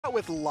that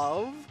with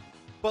love,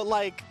 but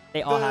like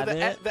they all have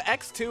it. The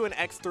X2 and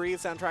X3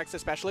 soundtracks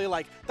especially,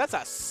 like that's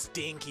a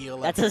stinky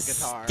electric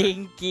guitar. That's a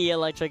stinky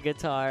electric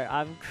guitar.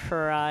 I'm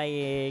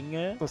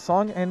crying. The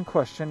song in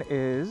question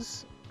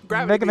is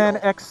Gravity Mega Man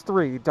Beetle.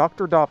 X3,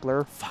 Dr.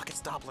 Doppler. Fuck,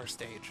 it's Doppler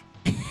stage.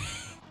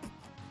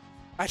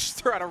 I just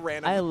threw out a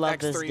random I love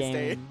X3 this game.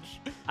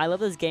 stage. I love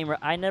this game where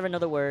I never know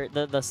the word,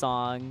 the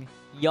song.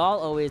 Y'all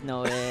always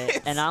know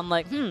it, and I'm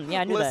like,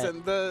 yeah, I knew that.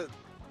 Listen, the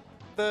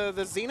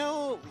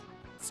Xeno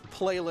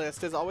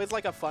playlist is always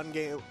like a fun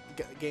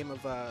game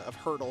of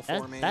hurdle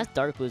for me. That's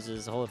Dark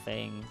Blues' whole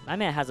thing. I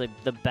mean, it has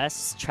like the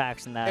best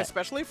tracks in that.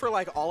 Especially for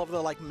like all of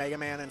the like Mega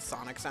Man and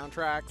Sonic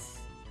soundtracks.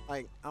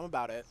 Like, I'm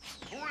about it.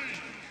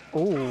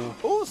 Ooh.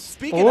 Ooh,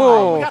 speaking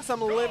of, we got some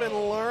live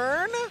and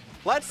learn.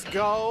 Let's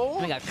go.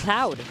 We got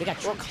Cloud. We got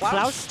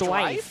Cloud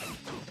Strife.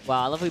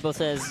 Wow, I love we both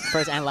says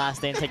first and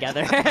last name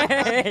together.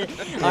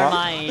 Our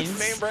minds.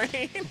 Same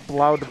brain.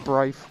 Cloud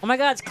Brife. Oh my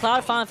god, it's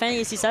Cloud Final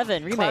Fantasy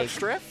VII Remake. Cloud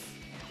Strife.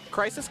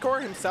 Crisis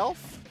Core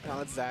himself. No,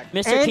 that's Zach.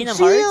 Mr. And Kingdom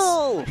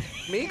Geo!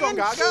 Hearts. Me,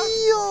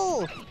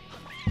 Gongaga.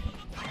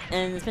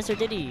 And it's Mr.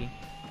 Diddy.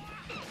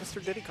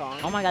 Mr. Diddy Kong.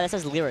 Oh my god, that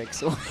says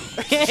lyrics.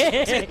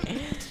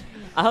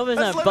 I hope it's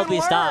not Bubbly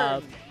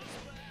Stop.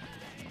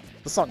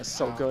 The song is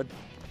so good.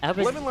 I hope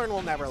Live and Learn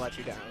will never let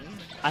you down.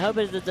 I hope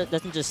it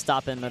doesn't just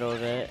stop in the middle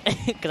of it,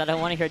 because I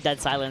don't want to hear dead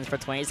silence for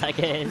 20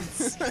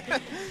 seconds.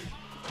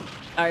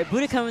 All right,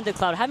 Buddha coming to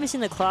Cloud. Haven't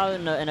seen the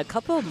Cloud in a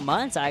couple of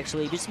months,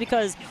 actually, just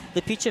because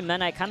the Pichu and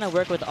Midnight kind of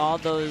work with all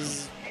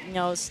those, you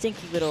know,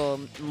 stinky little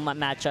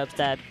matchups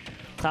that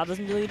Cloud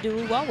doesn't really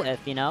do well with,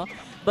 you know?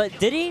 But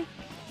Diddy,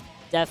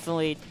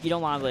 definitely, you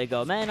don't want to really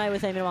go Midnight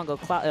with him. You don't want to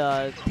go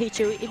Cloud.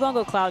 Pichu, if you want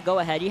to go Cloud, go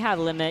ahead. You have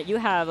limit. You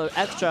have an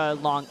extra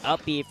long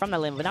up B from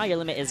that limit, but now your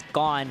limit is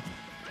gone.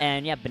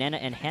 And yeah, banana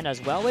in hand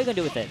as well. What are you going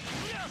to do with it?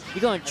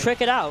 You're going to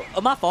trick it out.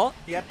 Oh, my fault.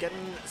 Yep,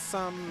 getting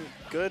some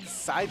good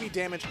side B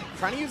damage.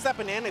 Trying to use that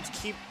banana to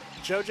keep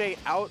Joj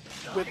out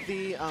with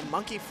the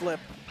monkey flip,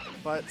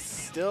 but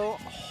still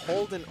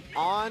holding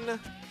on. All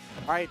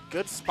right,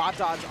 good spot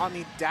dodge on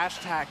the dash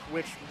attack,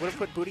 which would have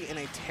put Booty in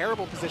a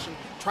terrible position.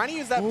 Trying to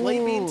use that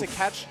blade beam to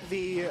catch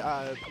the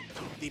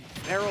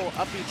barrel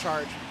up B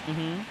charge.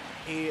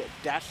 A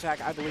dash attack,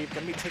 I believe,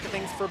 going to be taking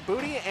things for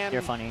Booty, and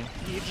You're funny.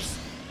 You just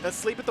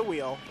asleep at the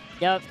wheel.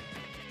 Yep.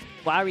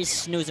 Why are we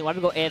snoozing? Why do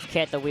we go AFK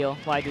at the wheel?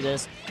 Why do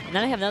this? And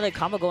then we have another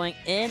combo going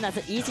in. That's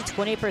an easy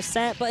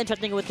 20%, but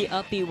interrupting with the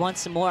up B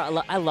once more.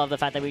 I love the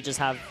fact that we just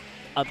have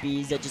up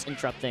Bs that just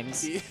interrupt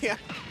things. Yeah.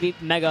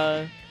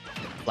 Mega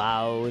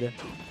Cloud.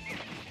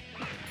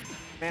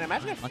 Man,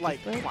 imagine if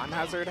like Climb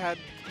Hazard had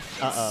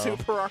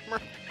super armor.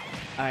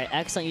 All right,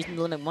 excellent. Using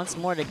the limit once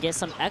more to get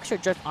some extra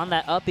drift on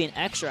that up B and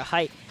extra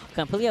height.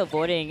 Completely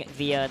avoiding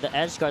the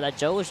edge guard that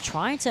Joe was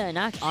trying to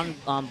enact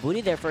on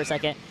Booty there for a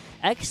second.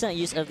 Excellent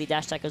use of the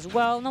dash attack as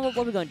well. Now what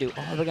are we going to do?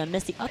 Oh, we're going to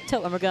miss the up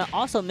tilt, and we're going to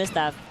also miss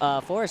that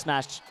forward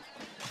smash.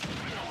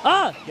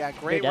 Ah! Yeah,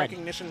 great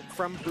recognition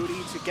from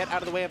Booty to get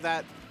out of the way of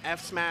that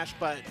F smash,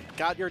 but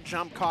got your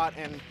jump caught,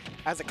 and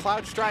as a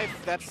Cloud Strife,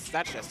 that's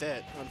just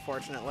it,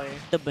 unfortunately.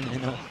 The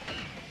banana.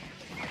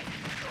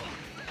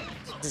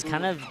 This is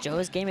kind of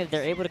Joe's game if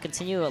they're able to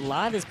continue a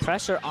lot of this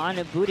pressure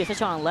on Booty,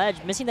 especially on ledge.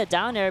 Missing that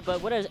down air,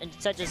 but what is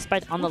instead just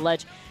spiked on the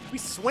ledge. We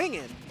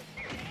swinging.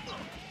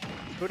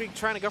 Booty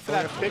trying to go for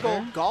that big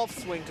old golf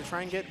swing to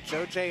try and get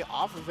Joj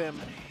off of him,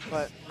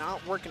 but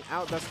not working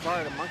out thus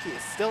far. The monkey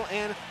is still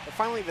in, but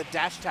finally the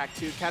dash attack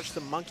to catch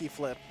the monkey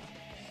flip.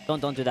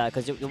 Don't do that,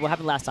 because what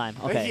happened last time?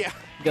 Okay, yeah.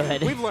 Go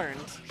ahead. We've learned.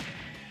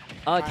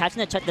 Catching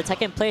the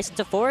tech in place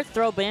into forward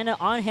throw, banana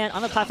on hand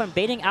on the platform,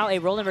 baiting out a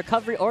rolling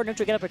recovery or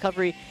neutral get up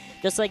recovery,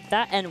 just like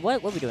that. And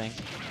what are we doing?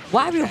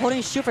 Why are we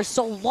holding shoot for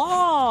so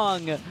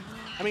long?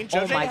 I mean,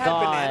 Joj had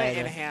banana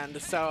in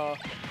hand, so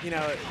you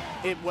know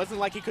it wasn't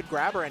like he could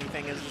grab or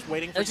anything. It was just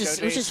waiting for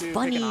Joj to pick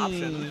an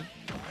option.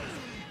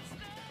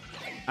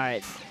 All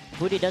right,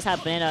 Booty does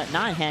have banana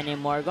not in hand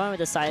anymore. Going with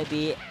the side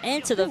B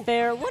into the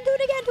fair. One, do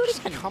it again, do it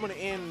again. Coming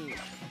in.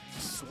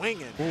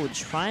 Swinging. Ooh,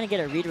 trying to get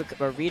a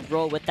read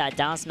roll with that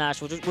down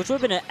smash, which would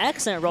have been an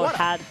excellent roll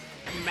had it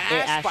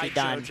actually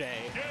done. Joj.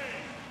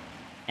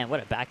 And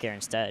what a back air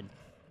instead.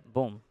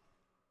 Boom.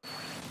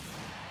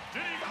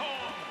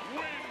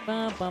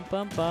 Bum, bum,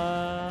 bum,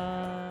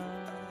 bum.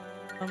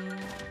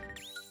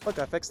 Look,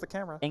 I fixed the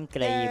camera.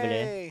 Increíble.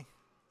 Yay.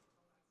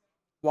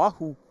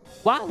 Wahoo.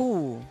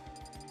 Wahoo!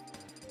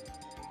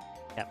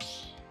 Yep.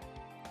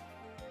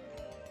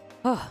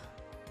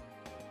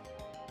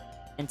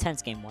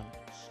 Intense game one.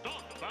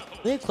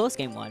 Really close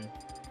game one.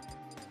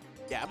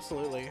 Yeah,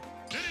 absolutely.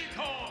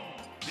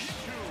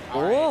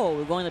 Oh,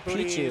 we're going to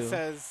Booty Pichu.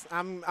 says,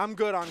 "I'm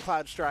good on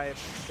Cloud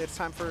Strife. It's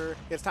time for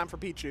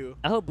Pichu."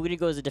 I hope Booty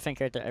goes a different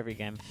character every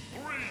game.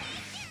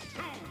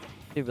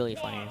 It'd be really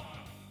funny.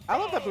 I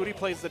love that Booty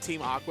plays the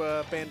Team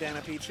Aqua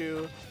bandana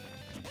Pichu,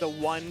 the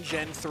one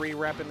Gen 3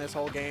 rep in this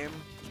whole game.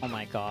 Oh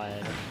my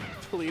god.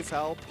 Please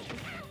help.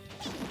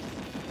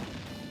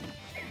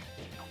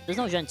 There's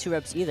no Gen 2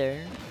 reps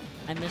either.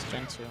 I miss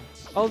Gen 2.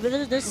 Oh,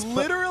 there's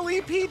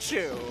literally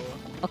Pichu.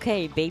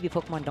 Okay, baby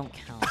Pokemon don't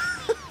count.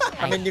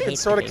 I mean, you can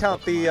sort of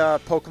count the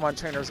Pokemon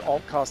Trainers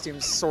alt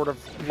costumes sort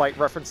of light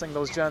referencing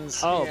those gens.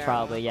 Oh, Yeah.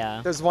 probably,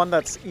 yeah. There's one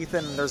that's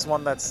Ethan, there's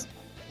one that's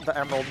the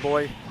Emerald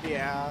Boy.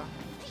 Yeah.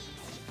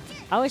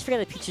 I always forget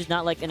that Pichu's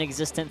not like an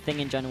existent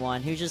thing in Gen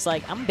 1. He was just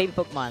like, I'm a baby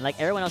Pokemon, like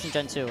everyone else in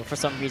Gen 2 for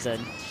some reason.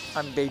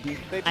 I'm baby.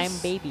 I'm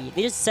baby.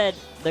 They just said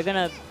they're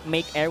gonna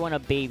make everyone a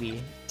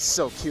baby.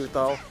 So cute,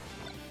 though.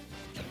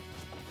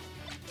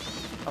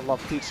 I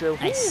love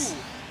Pichu. Nice. Ooh.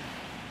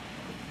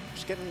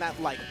 Just getting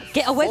that, like,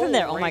 Get away from full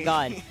there! Oh my range.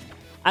 god.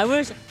 I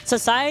wish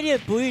Society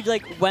of Booty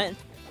like went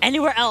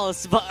anywhere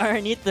else but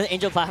underneath the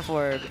Angel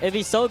platform. It'd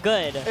be so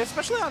good.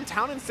 Especially on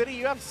Town and City,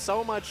 you have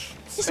so much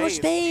space. So much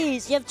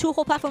space. You have 2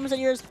 whole platforms at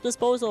your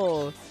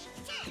disposal.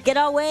 Get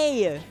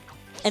away.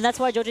 And that's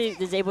why Joji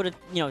is able to,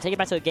 you know, take it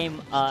back to a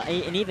game,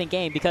 an even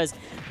game, because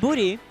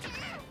Booty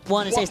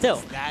wanted to stay still.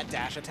 What was that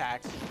dash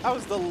attack? That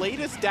was the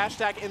latest dash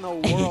attack in the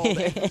world,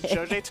 and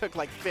Joji took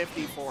like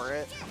 50 for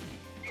it.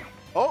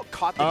 Oh,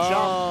 caught the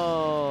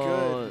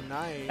jump. Good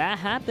night. That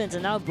happens,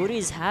 and now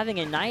Booty's having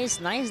a nice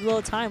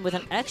little time with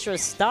an extra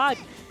stock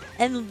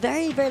and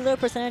very little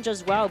percentage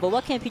as well. But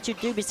what can Pichu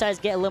do besides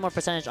get a little more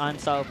percentage on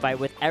Solid Fight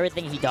with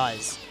everything he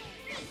does?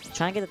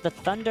 Trying to get the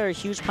Thunder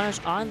huge punish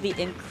on the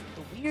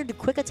weird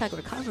quick attack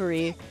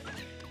recovery.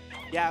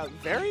 Yeah,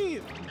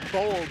 very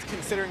bold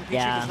considering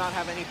Pichu does not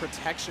have any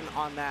protection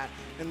on that.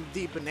 And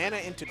the banana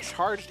into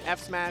charged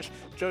F smash.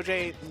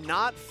 Joji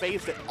not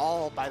phased at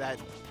all by that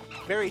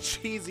very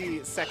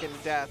cheesy second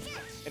death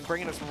and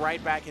bringing us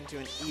right back into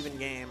an even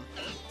game.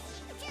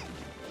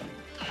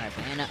 Alright,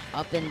 banana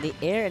up in the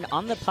air and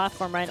on the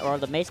platform right, or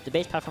the base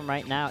platform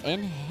right now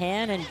in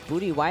hand, and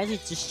Booty wisely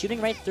just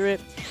shooting right through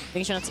it,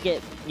 making sure not to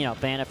get, you know,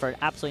 banana for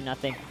absolutely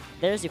nothing.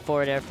 There's the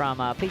forward air from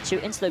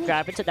Pichu into the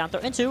grab, into down throw,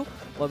 into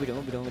what are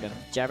we doing?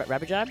 Jab,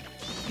 rapid jab.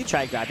 You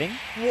tried grabbing.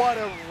 What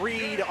a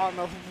read on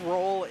the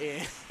roll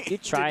in. You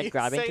tried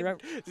grabbing.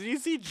 Did you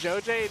see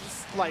Joji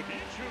just like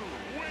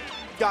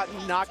got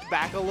knocked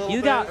back a little bit?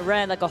 You got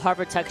read like a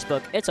Harvard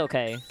textbook. It's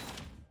okay.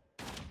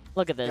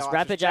 Look at this.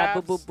 Rapid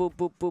jab, boop, boop,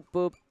 boop, boop,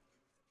 boop.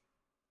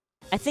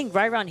 I think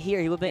right around here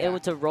he would be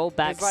able to roll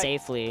back like,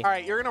 safely. All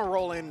right, you're gonna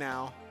roll in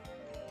now.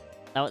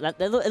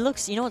 It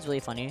looks. You know what's really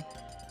funny?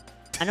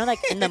 I know, like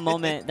in the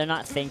moment they're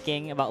not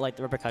thinking about like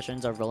the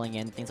repercussions of rolling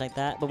in, things like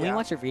that. But when you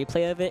watch a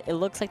replay of it, it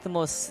looks like the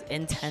most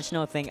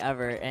intentional thing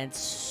ever, and it's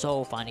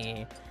so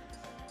funny.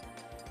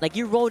 Like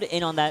you rolled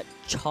in on that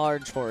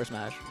charge forward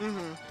smash.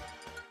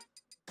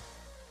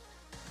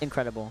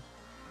 Incredible.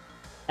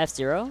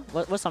 F-Zero?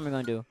 What song are we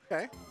gonna do?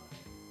 Okay.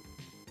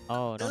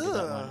 Oh, don't do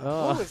that one.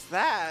 Oh. What was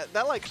that?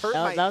 That like hurt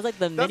my... That was like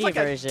the MIDI like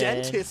version.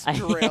 A dentist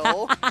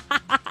drill.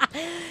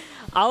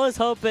 I was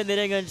hoping they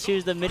didn't gonna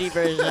choose the MIDI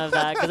version of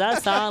that, because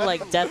that sounded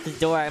like death's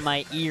door in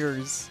my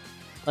ears.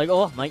 Like,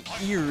 oh, my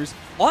ears.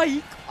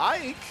 Ike!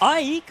 Ike!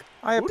 Ike!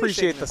 I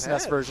appreciate the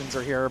SNES versions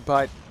are here,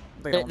 but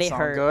they don't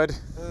sound hurt. good.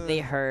 They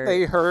hurt.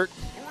 They hurt.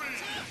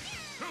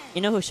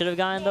 You know who should have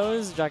gotten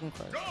those? Dragon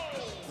Quest.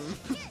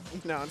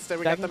 No, instead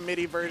we got the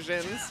MIDI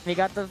versions. We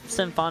got the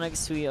symphonic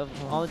suite of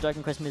all the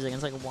Dragon Quest music,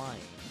 and it's like, why?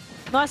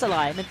 No, that's a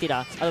lie.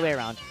 Mentira. Other way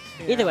around.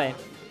 Yeah. Either way.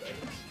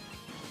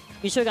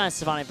 You should have gotten a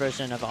symphonic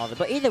version of all of it.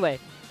 But either way,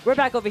 we're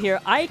back over here.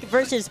 Ike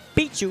versus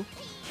Pichu.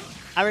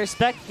 I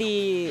respect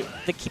the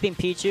keeping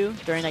Pichu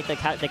during like the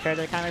character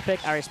counter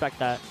pick. I respect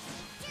that.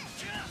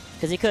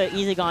 Because he could have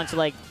easily gone to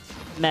like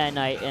Meta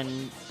Knight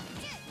and,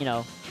 you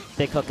know,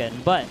 Big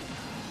Hookin'. But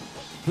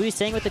Booty's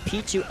staying with the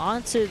Pichu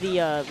onto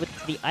the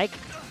with the Ike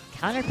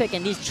counter pick,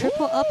 and these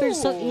triple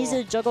uppers so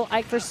easy to juggle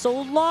Ike for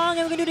so long,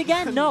 and we're gonna do it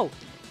again. No,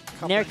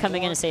 Nair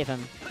coming in to save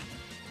him.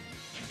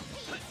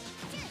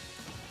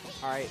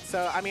 All right,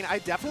 so I mean, I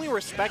definitely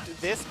respect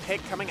this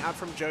pick coming out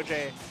from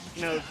Joji.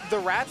 You know, the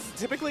rats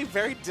typically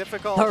very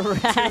difficult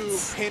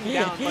to pin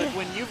down, but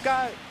when you've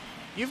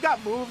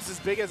got moves as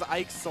big as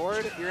Ike's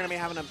sword, you're gonna be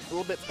having a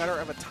little bit better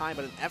of a time.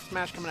 But an F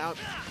smash coming out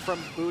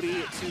from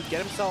Booty to get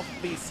himself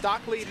the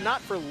stock lead,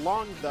 not for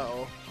long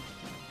though.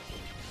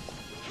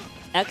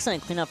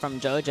 Excellent cleanup from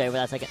Joji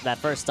with that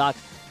first stock.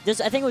 I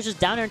think it was just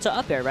down air into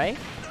up air, right?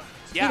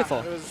 Yeah,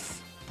 beautiful. It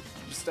was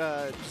just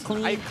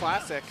clean. An Ike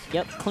classic.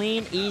 Yep,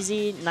 clean,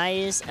 easy,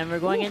 nice, and we're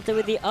going into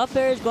with the up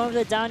airs, going for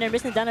the down air,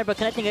 missing the down air, but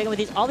connecting again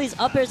with all these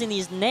up airs and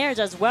these nairs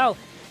as well.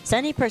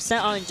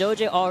 70% on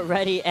Joji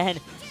already, and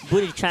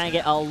Booty trying to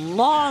get a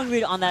long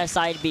read on that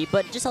side B,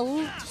 but just a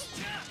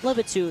little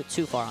bit too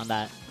far on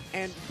that.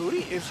 And Booty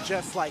is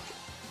just like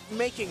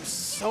making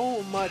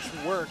so much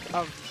work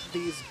of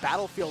these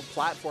battlefield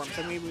platforms.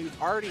 I mean,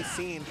 we've already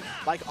seen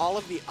like all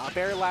of the up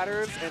air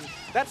ladders, and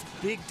that's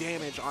big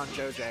damage on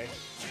Joji.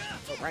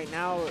 But right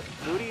now,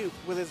 Booty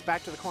with his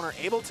back to the corner,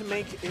 able to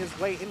make his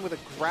way in with a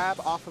grab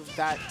off of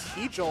that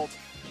T-Jolt.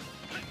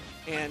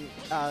 And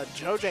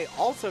Joji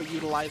also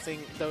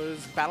utilizing those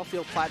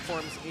battlefield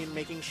platforms in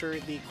making sure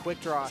the quick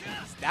draw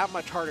is that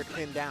much harder to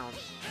pin down.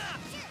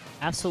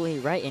 Absolutely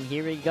right, and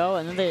here we go.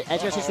 Another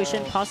edge guard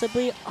situation,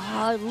 possibly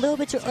a little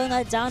bit too early on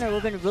that downer.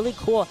 Would have been really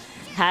cool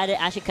had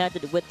it actually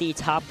connected with the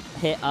top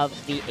hit of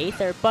the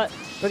Aether, but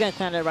we're going to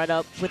connect it right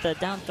up with a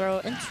down throw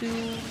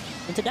into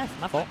death.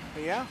 My fault.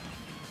 Yeah.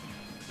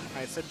 All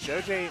right, so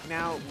Joj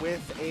now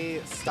with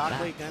a stock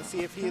lead. Gonna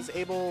see if he is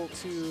able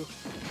to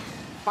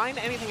find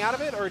anything out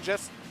of it or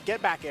just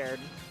get back aired.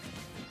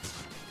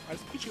 Why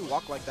does Pichu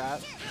walk like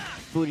that?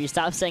 Booty,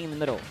 stop staying in the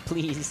middle,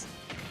 please.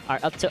 All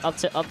right, up there.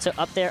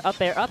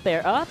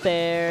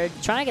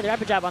 Trying to get the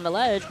rapid jab on the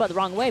ledge, but the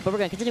wrong way. But we're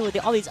gonna continue with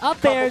all these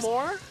up airs. Couple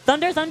more?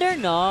 Thunder,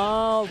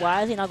 no.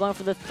 Why is he not going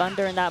for the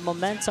thunder in that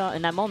moment?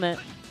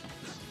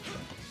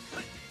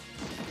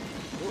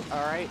 Ooh,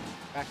 all right,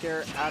 back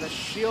air out of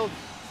shield.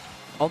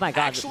 Oh my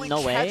God, Actually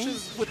no way.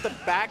 catches with the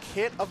back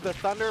hit of the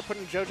thunder,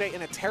 putting Joj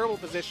in a terrible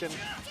position.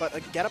 But a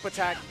get-up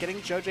attack,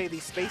 getting Joj the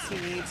space he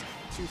needs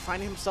to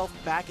find himself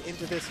back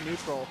into this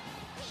neutral.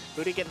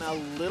 Booty getting a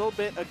little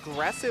bit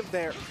aggressive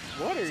there.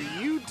 What are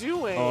you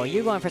doing? Oh,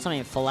 you're going for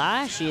something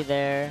flashy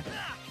there.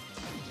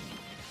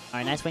 All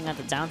right, nice wing at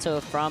the down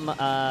tilt from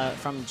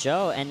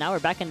Joe, and now we're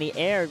back in the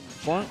air,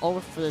 going over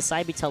for the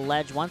side B to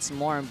ledge once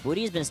more. And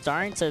Booty's been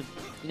starting to,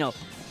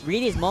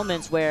 read these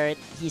moments where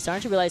he's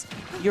starting to realize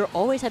you're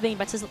always heading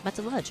back to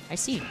the ledge. I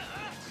see.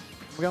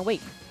 We're gonna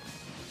wait.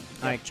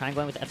 All right, trying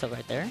going with the F tilt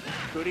right there.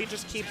 Booty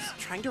just keeps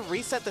trying to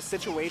reset the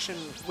situation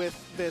with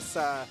this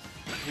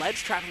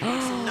ledge trapping.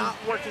 It's not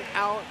working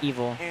out.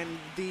 Evil. And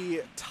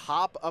the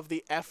top of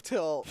the F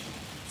tilt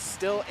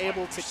still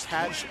able to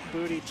catch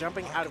Booty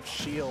jumping out of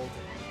shield.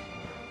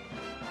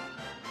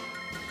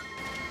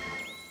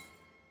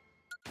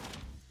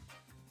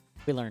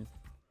 We learn.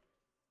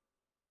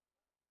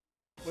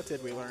 What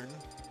did we learn?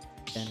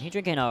 And he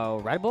drinking a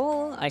Red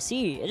Bull? I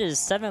see. It is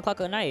 7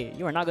 o'clock at night.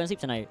 You are not going to sleep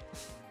tonight.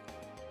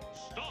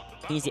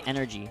 He needs the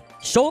energy.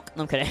 Shulk?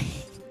 No, I'm kidding.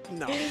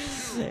 No.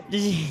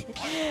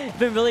 It's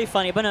been really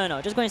funny, but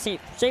no. Just going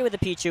straight with the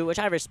Pichu, which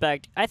I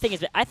respect. I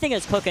think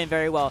it's cooking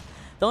very well.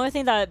 The only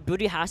thing that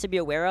Booty has to be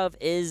aware of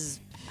is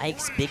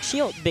Ike's big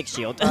shield, big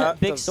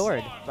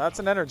sword. That's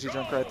an energy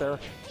drink right there.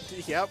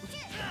 Yep.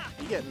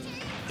 You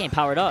getting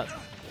powered up.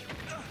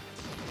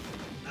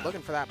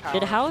 Looking for that power.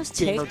 Did House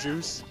Gamer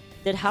juice.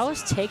 Did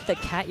House take the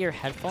cat ear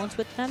headphones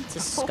with them to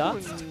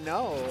scuff? Oh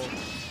no.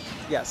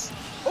 Yes.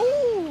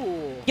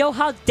 Ooh. Yo,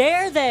 how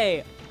dare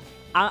they?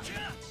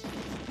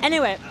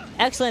 Anyway,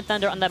 excellent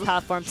thunder on that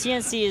platform.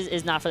 TNC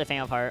is not for the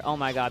faint of heart. Oh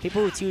my God,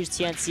 people who choose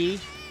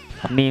TNC,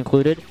 me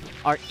included,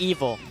 are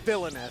evil.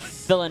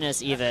 Villainous.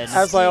 Villainous even.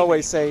 As I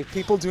always say,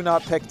 people do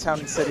not pick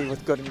Town City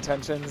with good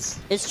intentions.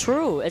 It's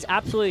true. It's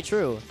absolutely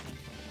true.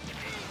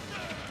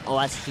 Oh,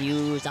 that's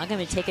huge. Not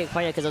gonna take it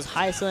quite yet because those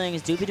high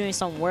ceilings do be doing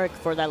some work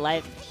for that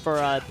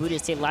Booty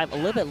to stay alive a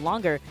little bit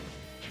longer.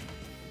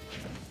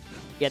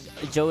 Yeah,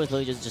 Joe is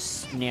literally just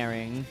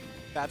snaring.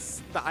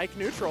 That's the Ike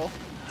neutral.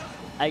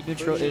 Ike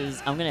neutral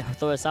is, I'm gonna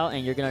throw this out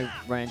and you're gonna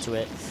run into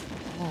it.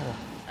 Oh.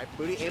 Right,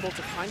 Booty able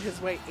to find his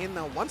way in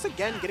though. Once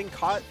again, getting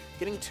caught,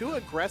 getting too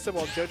aggressive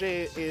while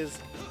Joj is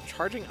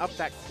charging up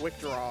that quick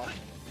draw.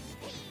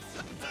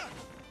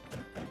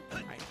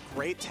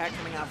 Great tech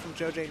coming out from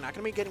Joj. Not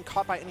going to be getting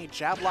caught by any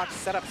jab lock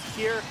setups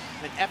here.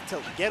 And an F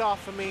tilt. Get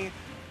off of me.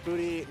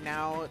 Booty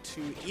now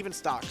to even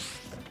stocks.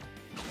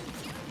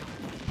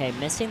 Okay,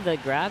 missing the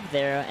grab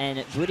there,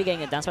 and Booty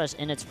getting a down smash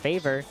in its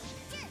favor.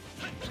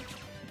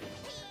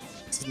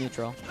 This is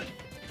neutral.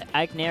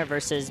 Ike Nair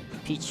versus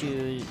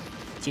Pichu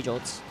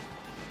T-Jolts.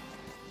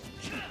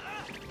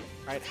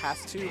 Right,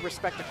 has to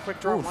respect a quick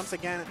draw once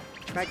again.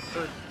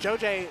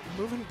 Joj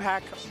moving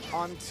back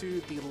onto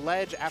the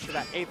ledge after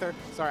that Aether.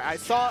 Sorry, I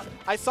saw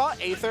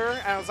Aether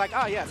and I was like,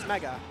 oh yes,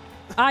 Mega.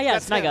 Ah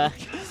yes, Mega.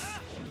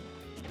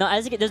 No,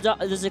 as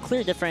there's a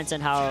clear difference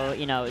in how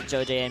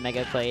Joj and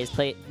Mega plays.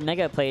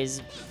 Mega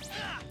plays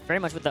very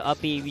much with the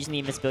up B, using the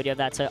invincibility of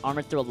that to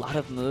armor through a lot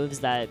of moves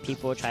that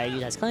people try to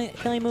use as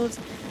killing moves.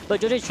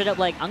 But Joj straight up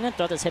like, I'm gonna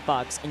throw out this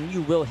hitbox and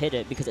you will hit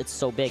it because it's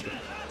so big,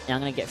 and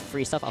I'm gonna get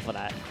free stuff off of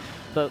that.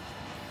 But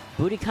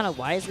Booty kind of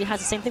wisely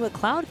has the same thing with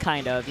Cloud,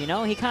 kind of, He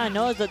kind of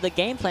knows the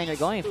game plan you're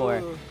going for.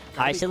 Ooh,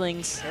 high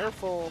ceilings.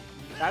 Careful.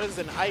 That is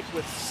an Ike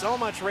with so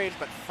much rage,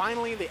 but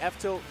finally the F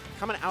tilt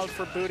coming out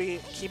for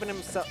Booty, keeping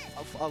himself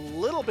a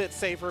little bit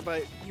safer,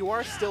 but you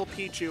are still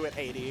Pichu at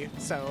 80,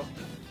 so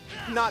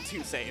not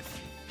too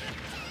safe.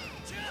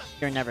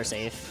 You're never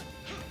safe.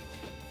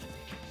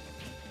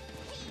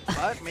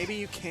 But maybe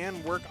you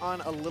can work on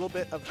a little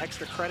bit of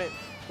extra credit.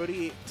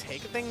 Booty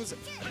taking things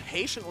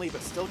patiently,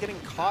 but still getting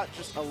caught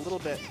just a little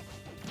bit.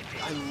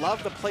 I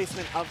love the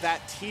placement of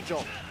that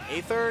T-Jolt.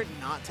 Aether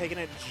not taking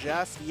it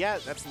just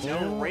yet. That's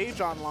no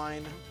rage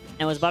online.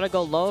 And was about to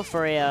go low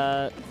for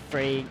a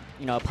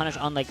punish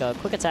on like a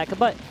quick attack,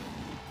 but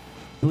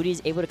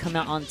Booty's able to come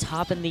out on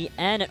top in the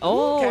end.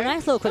 Oh, okay.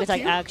 Nice little quick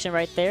attack action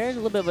right there. A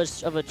little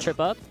bit of a trip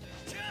up.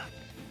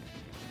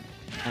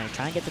 All right,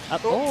 try and get the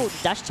up. Oh,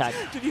 dash attack.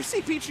 Did you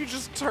see Pichu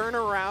just turn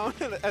around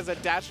as a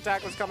dash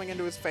attack was coming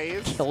into his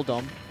face? Killed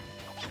him.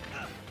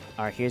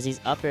 All right, here's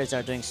these up airs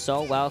that are doing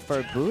so well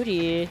for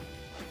Booty.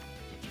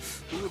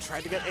 Ooh,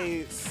 tried to get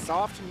a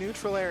soft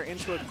neutral air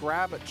into a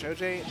grab, but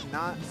Joj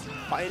not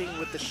fighting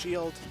with the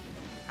shield.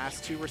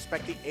 Has to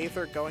respect the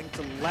Aether going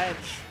to ledge.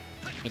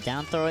 A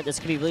down throw. This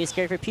could be really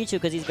scary for Pichu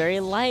because he's very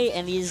light,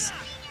 and these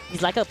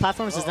These lack of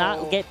platforms does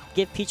not give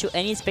Pichu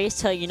any space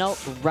to, you know,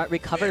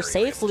 recover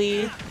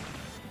safely.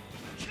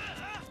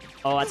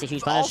 Oh, that's a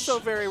huge punish. Also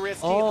very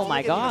risky. Oh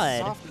my god. A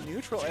soft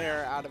neutral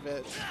air out of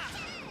it.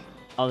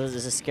 Oh, this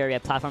is scary.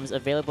 Platforms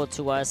available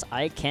to us.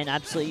 I can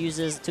absolutely use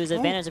this to his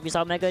advantage. If you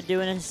saw Mega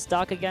doing his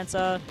stock against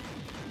I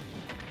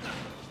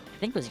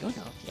think it was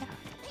Xeno. Yeah.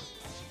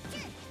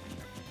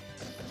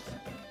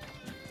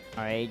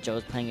 Alright,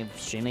 Joe's playing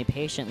extremely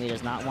patiently.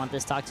 Does not want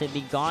this stock to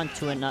be gone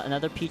to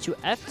another Pichu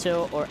F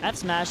tilt or F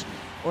smash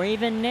or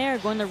even Nair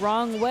going the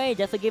wrong way.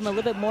 Definitely give him a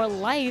little bit more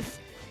life.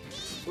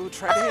 Ooh,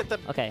 try to hit the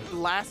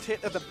last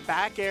hit of the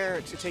back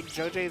air to take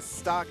Joj's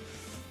stock.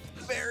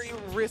 Very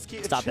risky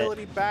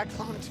agility back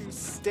onto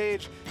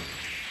stage.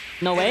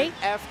 No way.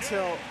 F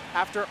tilt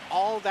after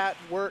all that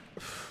work.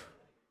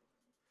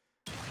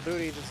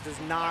 Booty just does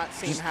not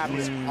seem happy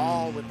at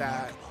all with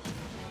that.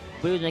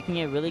 Booty's making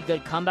a really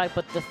good comeback,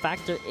 but the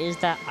factor is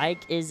that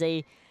Ike is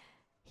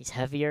he's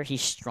heavier,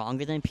 he's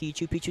stronger than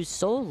Pichu. Pichu's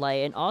so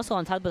light, and also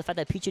on top of the fact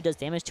that Pichu does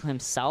damage to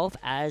himself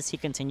as he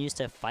continues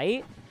to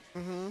fight.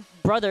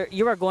 Brother,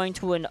 you are going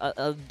to an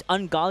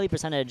ungodly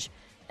percentage,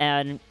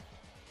 and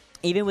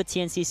even with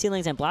TNC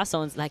ceilings and blast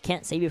zones, that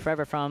can't save you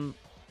forever from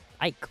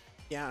Ike.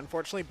 Yeah,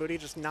 unfortunately, Booty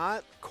just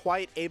not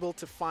quite able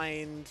to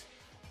find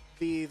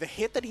the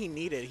hit that he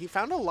needed. He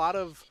found a lot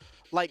of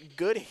like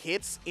good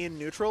hits in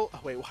neutral. Oh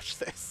wait, watch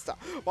this. Stop.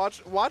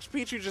 Watch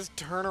Pichu just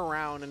turn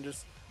around and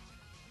just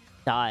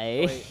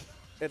die. Wait,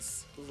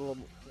 it's a little.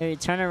 He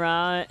turn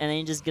around and then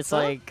he just gets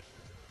like.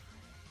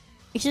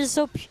 He's just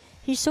so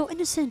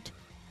innocent.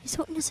 He's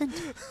so innocent.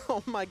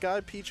 Oh my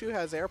god, Pichu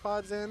has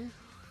AirPods in.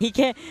 He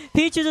can't.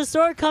 Pichu's a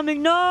sword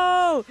coming.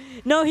 No!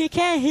 No, he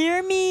can't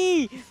hear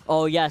me.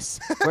 Oh, yes.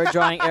 We're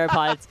drawing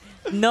AirPods.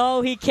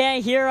 No, he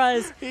can't hear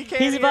us. He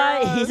can't hear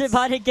us. He's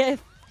about to get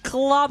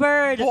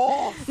clobbered.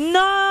 Oh.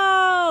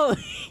 No!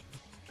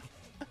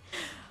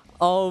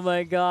 Oh,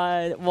 my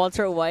God.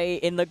 Walter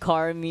White in the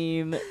car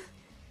meme.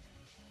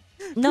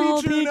 No,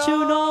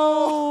 Pichu,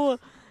 no!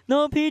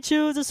 No,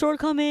 Pichu, is a sword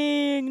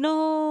coming.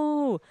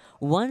 No!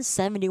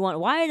 171.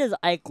 Why does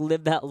Ike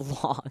live that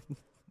long?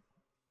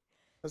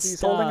 Because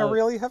he's holding a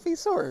really heavy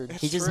sword.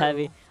 He's just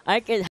heavy. Ike